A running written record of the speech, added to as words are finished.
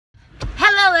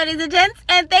ladies and gents,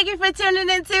 and thank you for tuning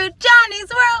into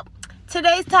Johnny's World.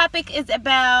 Today's topic is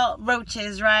about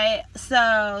roaches, right?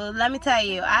 So let me tell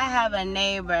you, I have a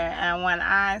neighbor, and when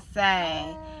I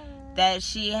say that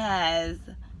she has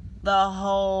the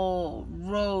whole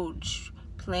roach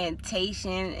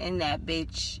plantation in that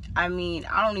bitch, I mean,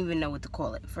 I don't even know what to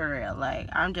call it, for real. Like,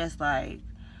 I'm just like,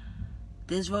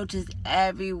 there's roaches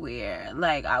everywhere.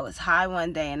 Like, I was high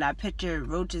one day and I pictured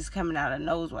roaches coming out of her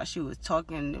nose while she was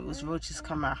talking. It was roaches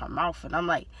coming out of her mouth, and I'm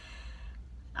like,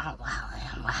 I'm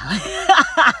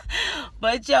wild.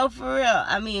 But yo, for real,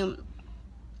 I mean,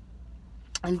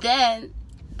 and then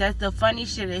that's the funny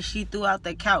shit is she threw out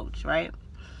the couch, right?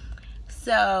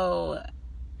 So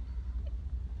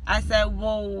I said,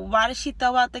 well, why did she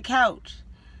throw out the couch?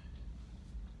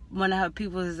 One of her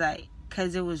people was like,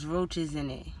 because there was roaches in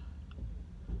it.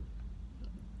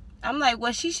 I'm like,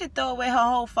 well, she should throw away her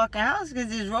whole fucking house because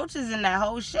there's roaches in that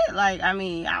whole shit. Like, I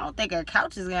mean, I don't think a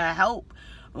couch is going to help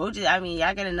roaches. I mean,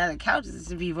 I get another couch, there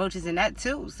should be roaches in that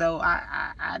too. So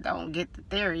I don't get the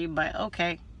theory, but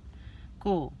okay,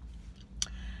 cool.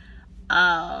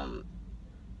 I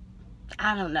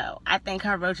don't know. I think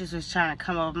her roaches was trying to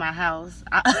come over my house.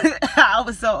 I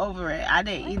was so over it. I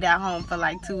didn't eat at home for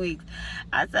like 2 weeks.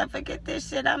 I said, forget this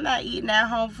shit. I'm not eating at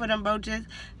home for them roaches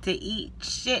to eat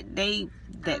shit.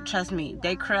 Trust me,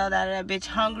 they curled out of that bitch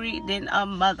hungry than a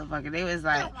motherfucker. They was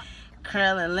like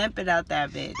curling, limping out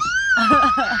that bitch.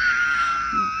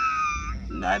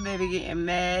 My baby getting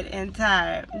mad and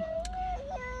tired.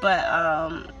 But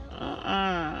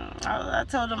I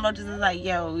told them roaches, I was like,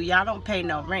 yo, y'all don't pay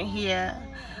no rent here.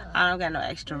 I don't got no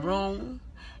extra room.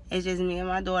 It's just me and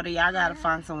my daughter. Y'all gotta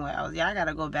find somewhere else. Y'all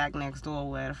gotta go back next door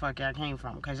where the fuck y'all came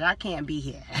from, because y'all can't be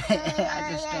here. I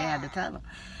just straight had to tell them.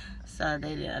 So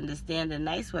they didn't understand the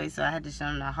nice way, so I had to show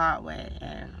them the hard way.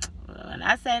 And when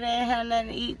I said they didn't have nothing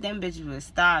to eat, them bitches was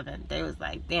starving. They was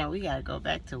like, damn, we gotta go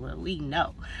back to what we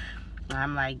know. And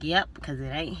I'm like, yep, because it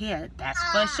ain't here. That's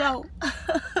for sure.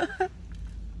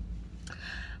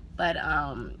 But,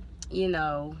 you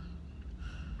know,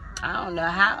 I don't know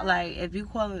how, like, if you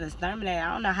call it exterminate,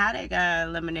 I don't know how they gotta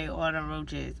eliminate all the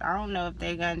roaches. I don't know if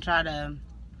they gonna try to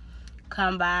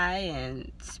come by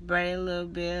and spray a little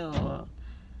bit or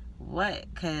what.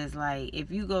 Because, like,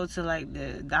 if you go to, like,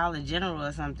 the Dollar General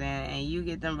or something and you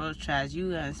get them roach traps,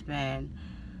 you gonna spend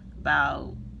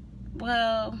about,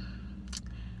 well,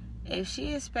 if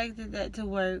she expected that to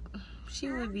work, she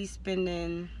would be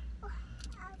spending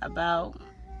about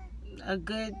a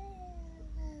good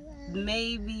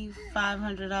maybe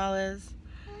 $500.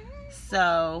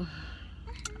 So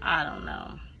I don't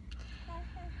know.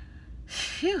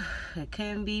 Phew, it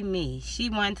couldn't be me.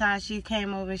 One time she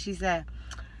came over and she said,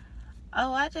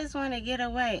 oh, I just want to get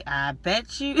away. I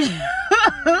bet you.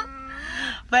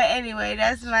 But anyway,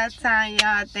 that's my time,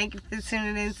 y'all. Thank you for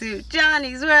tuning into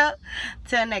Johnny's World.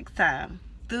 Till next time,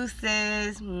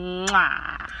 deuces.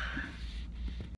 Mwah.